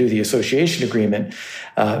even to do the association agreement,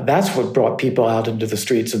 that's what brought people out into the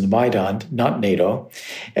streets in the Maidan, not NATO.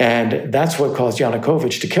 And that's what caused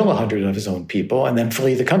Yanukovych to kill 100 of his own people and then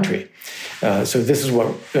flee the country. So this is what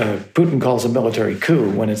Putin calls a military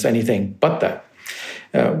coup, when it's anything but that.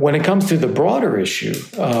 When it comes to the broader issue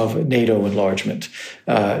of NATO enlargement,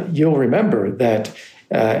 you'll remember that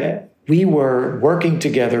we were working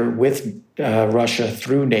together with Russia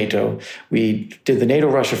through NATO. We did the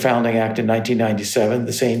NATO-Russia Founding Act in 1997,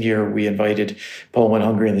 the same year we invited Poland,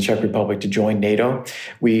 Hungary, and the Czech Republic to join NATO.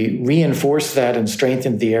 We reinforced that and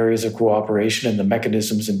strengthened the areas of cooperation and the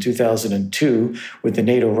mechanisms in 2002 with the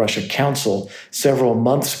NATO-Russia Council, several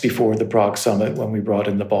months before the Prague summit, when we brought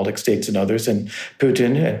in the Baltic states and others. And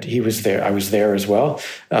Putin, and he was there, I was there as well,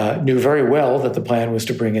 knew very well that the plan was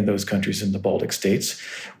to bring in those countries in the Baltic states.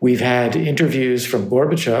 We've had interviews from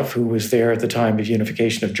Gorbachev, who was there at the time of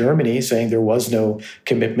unification of Germany, saying there was no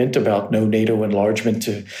commitment about no NATO enlargement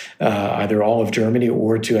to either all of Germany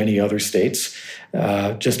or to any other states,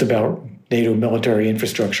 just about NATO military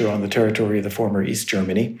infrastructure on the territory of the former East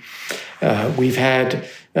Germany. We've had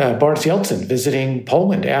Boris Yeltsin visiting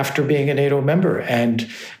Poland after being a NATO member and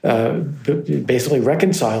basically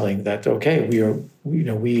reconciling that, okay,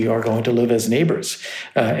 we are going to live as neighbors,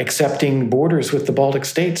 accepting borders with the Baltic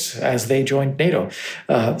states as they joined NATO.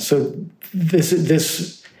 So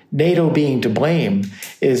this NATO being to blame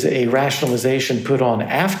is a rationalization put on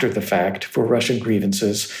after the fact for Russian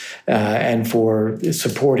grievances and for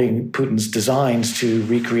supporting Putin's designs to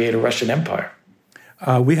recreate a Russian empire.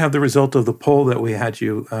 We have the result of the poll that we had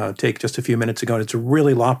you take just a few minutes ago, and it's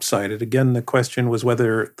really lopsided. Again, the question was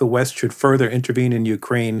whether the West should further intervene in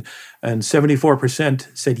Ukraine, and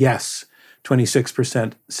 74% said yes,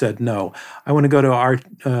 26% said no. I want to go to our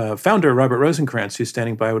founder, Robert Rosenkranz, who's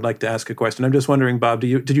standing by. I would like to ask a question. I'm just wondering, Bob,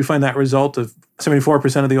 did you find that result of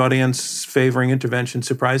 74% of the audience favoring intervention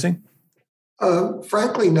surprising?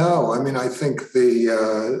 Frankly, no. I mean, I think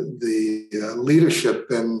the leadership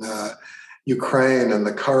in Ukraine and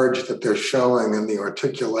the courage that they're showing and the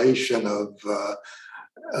articulation of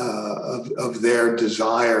their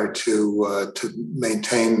desire to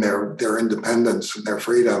maintain their independence and their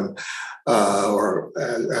freedom, or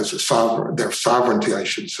as their sovereignty, I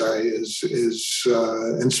should say, is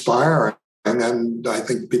inspiring, and I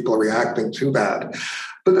think people are reacting to that.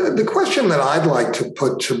 But the question that I'd like to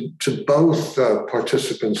put to both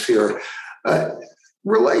participants here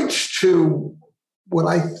relates to what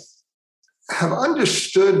I have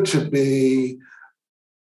understood to be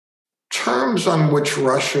terms on which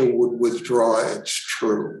Russia would withdraw its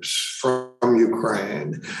troops from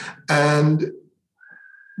Ukraine. And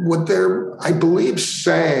what they're, I believe,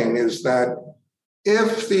 saying is that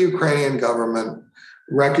if the Ukrainian government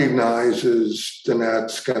recognizes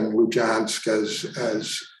Donetsk and Luhansk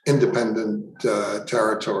as independent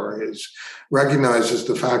territories, recognizes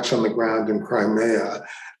the facts on the ground in Crimea,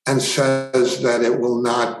 and says that it will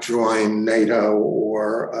not join NATO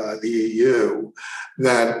or the EU,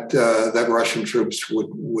 that Russian troops would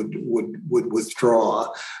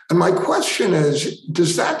withdraw. And my question is,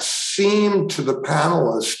 does that seem to the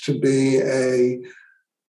panelists to be a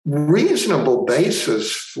reasonable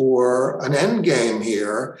basis for an endgame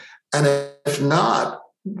here? And if not,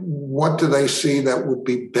 what do they see that would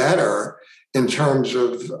be better in terms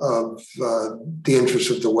of the interests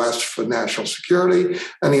of the West for national security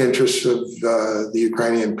and the interests of the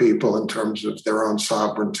Ukrainian people in terms of their own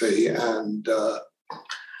sovereignty and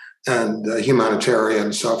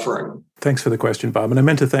humanitarian suffering? Thanks for the question, Bob. And I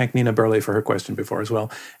meant to thank Nina Burley for her question before as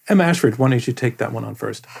well. Emma Ashford, why don't you take that one on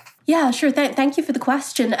first? Yeah, sure. Thank you for the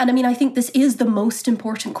question. And I mean, I think this is the most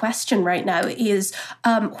important question right now is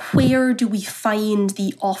where do we find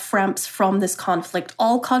the off-ramps from this conflict?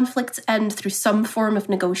 All conflicts end through some form of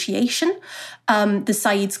negotiation, the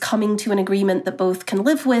sides coming to an agreement that both can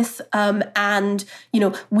live with. And,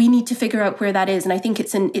 we need to figure out where that is. And I think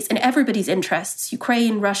it's in everybody's interests,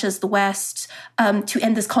 Ukraine, Russia's, the West, to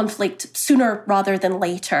end this conflict sooner rather than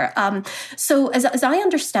later. So as I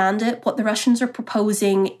understand it, what the Russians are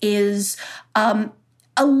proposing is a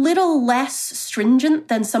little less stringent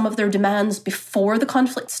than some of their demands before the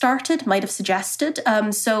conflict started might have suggested.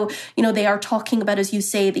 So, they are talking about, as you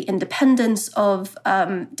say, the independence of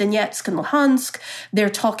Donetsk and Luhansk. They're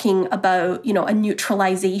talking about, a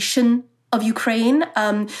neutralization of Ukraine,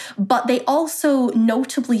 but they also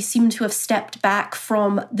notably seem to have stepped back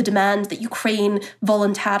from the demand that Ukraine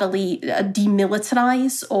voluntarily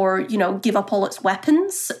demilitarize or, give up all its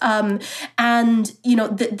weapons. There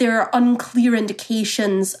are unclear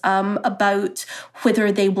indications about whether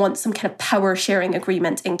they want some kind of power sharing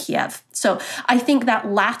agreement in Kiev. So I think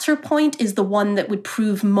that latter point is the one that would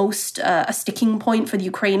prove most a sticking point for the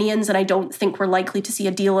Ukrainians, and I don't think we're likely to see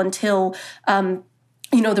a deal until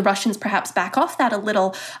the Russians perhaps back off that a little.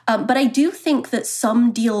 But I do think that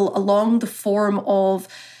some deal along the form of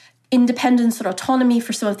independence or autonomy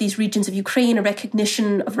for some of these regions of Ukraine, a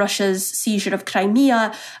recognition of Russia's seizure of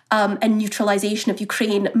Crimea, and neutralization of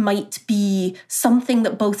Ukraine might be something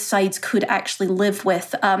that both sides could actually live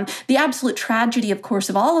with. The absolute tragedy, of course,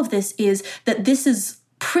 of all of this is that this is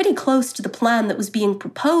pretty close to the plan that was being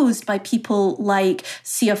proposed by people like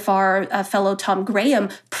CFR fellow Tom Graham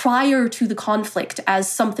prior to the conflict as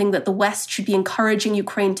something that the West should be encouraging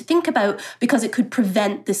Ukraine to think about because it could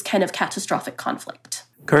prevent this kind of catastrophic conflict.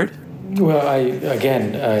 Kurt? Well,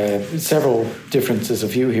 several differences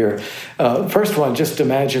of view here. First one, just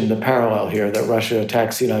imagine the parallel here that Russia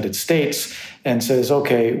attacks the United States and says,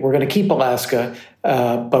 okay, we're going to keep Alaska,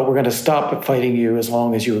 but we're going to stop fighting you as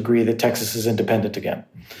long as you agree that Texas is independent again.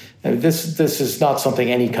 This is not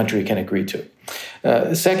something any country can agree to.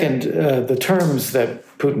 Second, the terms that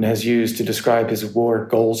Putin has used to describe his war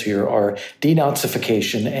goals here are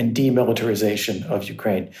denazification and demilitarization of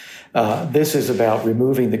Ukraine. This is about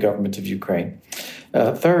removing the government of Ukraine.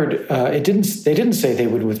 Third, they didn't say they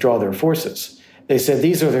would withdraw their forces. They said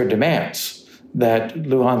these are their demands, that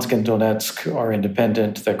Luhansk and Donetsk are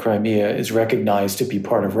independent, that Crimea is recognized to be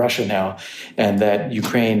part of Russia now, and that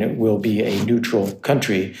Ukraine will be a neutral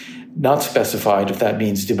country, not specified if that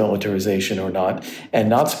means demilitarization or not, and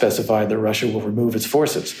not specified that Russia will remove its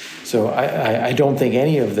forces. So I don't think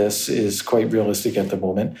any of this is quite realistic at the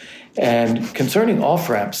moment. And concerning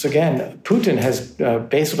off-ramps, again, Putin has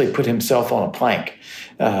basically put himself on a plank.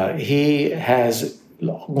 He has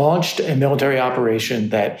launched a military operation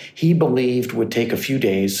that he believed would take a few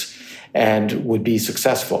days and would be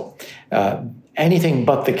successful. Anything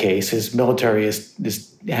but the case. His military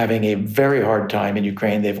is having a very hard time in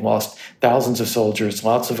Ukraine. They've lost thousands of soldiers,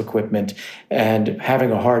 lots of equipment, and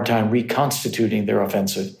having a hard time reconstituting their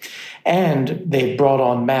offensive. And they've brought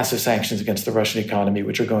on massive sanctions against the Russian economy,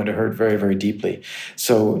 which are going to hurt very, very deeply.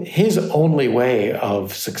 So his only way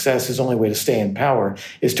of success, his only way to stay in power,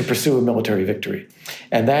 is to pursue a military victory.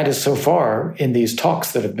 And that is so far in these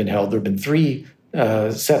talks that have been held. There have been three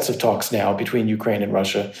sets of talks now between Ukraine and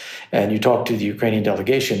Russia, and you talk to the Ukrainian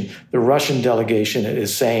delegation. The Russian delegation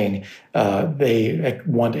is saying they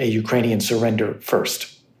want a Ukrainian surrender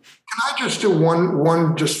first. Can I just do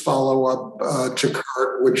one follow-up to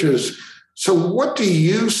Kurt, which is, so what do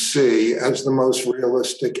you see as the most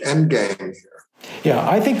realistic endgame here? Yeah,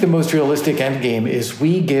 I think the most realistic endgame is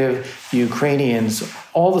we give the Ukrainians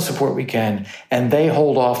all the support we can, and they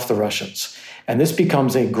hold off the Russians. And this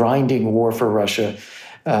becomes a grinding war for Russia.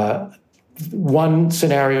 One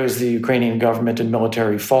scenario is the Ukrainian government and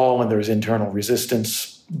military fall, and there's internal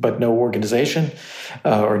resistance, but no organization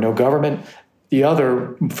or no government. The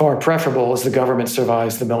other, far preferable, is the government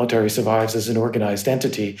survives, the military survives as an organized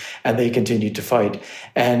entity, and they continue to fight.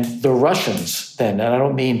 And the Russians then, and I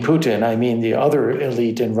don't mean Putin, I mean the other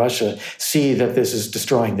elite in Russia, see that this is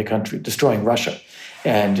destroying the country, destroying Russia,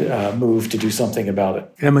 and move to do something about it.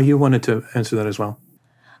 Emma, you wanted to answer that as well.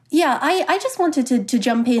 Yeah, I just wanted to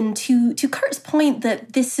jump in to Kurt's point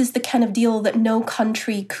that this is the kind of deal that no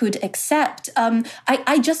country could accept.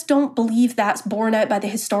 I just don't believe that's borne out by the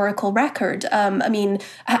historical record. I mean,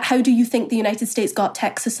 how do you think the United States got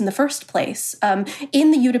Texas in the first place?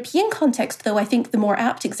 In the European context, though, I think the more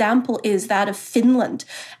apt example is that of Finland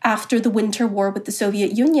after the Winter War with the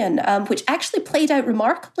Soviet Union, which actually played out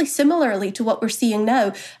remarkably similarly to what we're seeing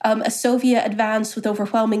now. A Soviet advance with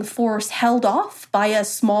overwhelming force held off by a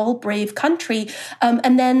small, brave country,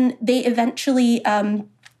 and then they eventually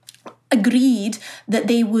agreed that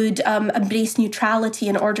they would embrace neutrality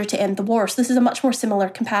in order to end the war. So this is a much more similar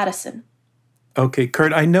comparison. Okay,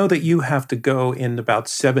 Kurt, I know that you have to go in about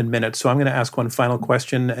 7 minutes, so I'm going to ask one final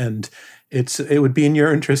question, and it would be in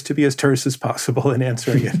your interest to be as terse as possible in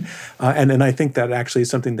answering it. And I think that actually is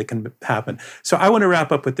something that can happen. So I want to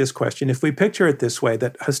wrap up with this question. If we picture it this way,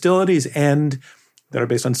 that hostilities end that are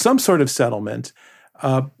based on some sort of settlement,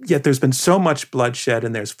 yet there's been so much bloodshed,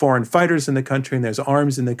 and there's foreign fighters in the country, and there's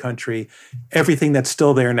arms in the country, everything that's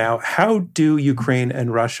still there now. How do Ukraine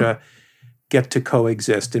and Russia get to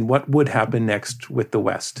coexist, and what would happen next with the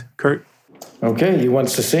West? Kurt? Okay, you want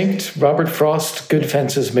succinct? Robert Frost, good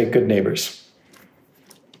fences make good neighbors.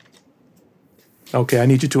 Okay, I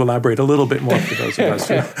need you to elaborate a little bit more for those of us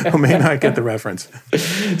who may not get the reference.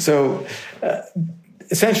 So,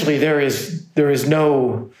 essentially, there is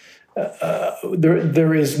no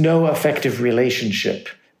effective relationship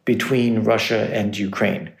between Russia and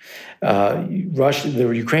Ukraine.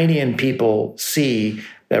 The Ukrainian people see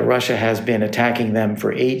that Russia has been attacking them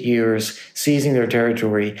for 8 years, seizing their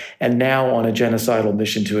territory, and now on a genocidal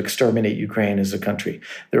mission to exterminate Ukraine as a country.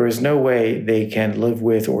 There is no way they can live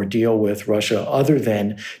with or deal with Russia other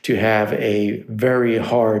than to have a very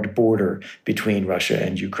hard border between Russia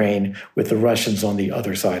and Ukraine, with the Russians on the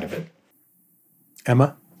other side of it.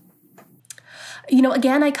 Emma?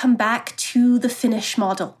 Again, I come back to the Finnish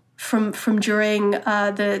model from during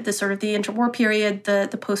the sort of the interwar period,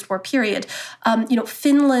 the post-war period.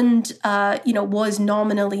 Finland, was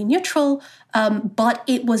nominally neutral, but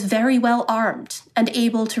it was very well armed and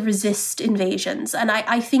able to resist invasions. And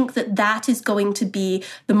I think that is going to be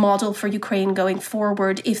the model for Ukraine going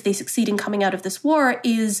forward if they succeed in coming out of this war,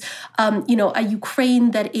 is, a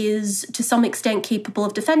Ukraine that is to some extent capable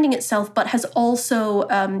of defending itself, but has also,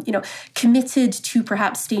 committed to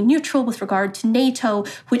perhaps stay neutral with regard to NATO,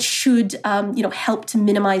 which should, help to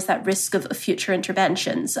minimize that risk of future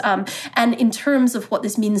interventions. And in terms of what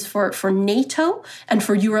this means for NATO and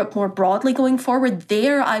for Europe more broadly going forward,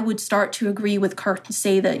 there I would start to agree with Kurt and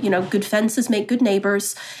say that, good fences make good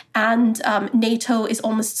neighbors, and NATO is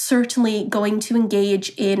almost certainly going to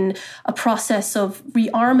engage in a process of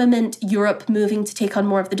rearmament, Europe moving to take on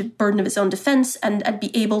more of the burden of its own defense and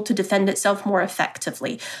be able to defend itself more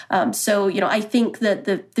effectively. I think that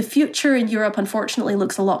the future in Europe, unfortunately,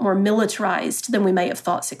 looks a lot more militarized than we may have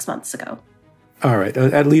thought 6 months ago. All right.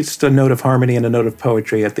 At least a note of harmony and a note of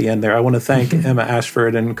poetry at the end there. I want to thank Emma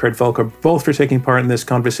Ashford and Kurt Volker both for taking part in this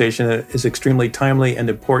conversation. It is extremely timely and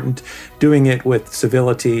important, doing it with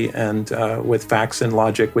civility and with facts and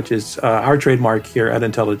logic, which is our trademark here at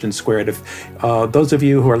Intelligence Squared. If those of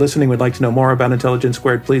you who are listening would like to know more about Intelligence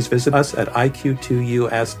Squared, please visit us at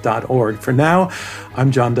iq2us.org. For now, I'm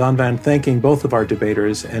John Donvan, thanking both of our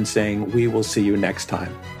debaters and saying we will see you next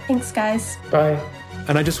time. Thanks, guys. Bye.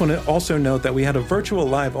 And I just want to also note that we had a virtual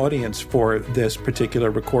live audience for this particular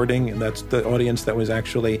recording, and that's the audience that was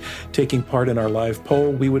actually taking part in our live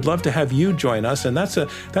poll. We would love to have you join us, and that's a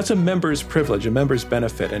member's privilege, a member's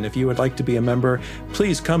benefit. And if you would like to be a member,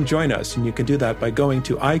 please come join us, and you can do that by going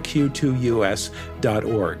to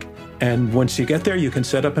iq2us.org. And once you get there, you can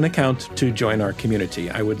set up an account to join our community.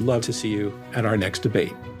 I would love to see you at our next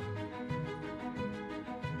debate.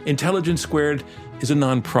 Intelligence Squared is a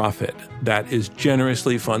nonprofit that is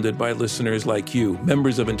generously funded by listeners like you,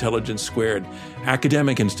 members of Intelligence Squared,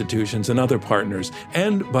 academic institutions, and other partners,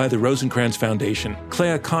 and by the Rosencrantz Foundation.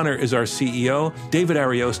 Clea Connor is our CEO. David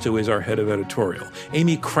Ariosto is our head of editorial.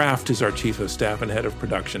 Amy Kraft is our chief of staff and head of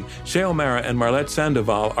production. Shea O'Mara and Marlette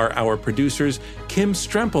Sandoval are our producers. Kim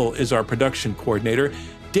Strempel is our production coordinator.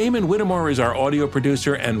 Damon Whittemore is our audio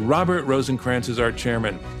producer, and Robert Rosencrantz is our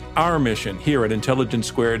chairman. Our mission here at Intelligence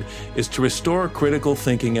Squared is to restore critical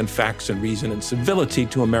thinking and facts and reason and civility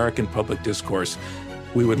to American public discourse.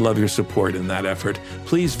 We would love your support in that effort.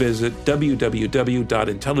 Please visit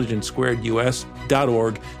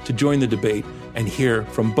www.intelligencesquaredus.org to join the debate and hear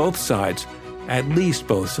from both sides, at least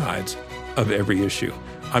both sides, of every issue.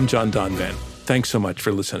 I'm John Donvan. Thanks so much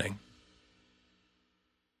for listening.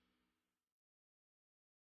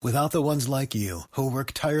 Without the ones like you, who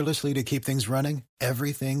work tirelessly to keep things running,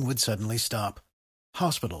 everything would suddenly stop.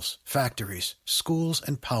 Hospitals, factories, schools,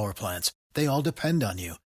 and power plants, they all depend on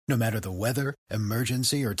you. No matter the weather,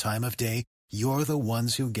 emergency, or time of day, you're the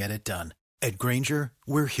ones who get it done. At Grainger,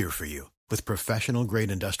 we're here for you with professional-grade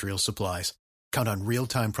industrial supplies. Count on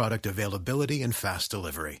real-time product availability and fast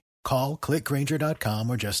delivery. Call, click Grainger.com,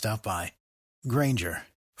 or just stop by. Grainger,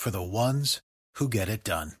 for the ones who get it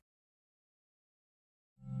done.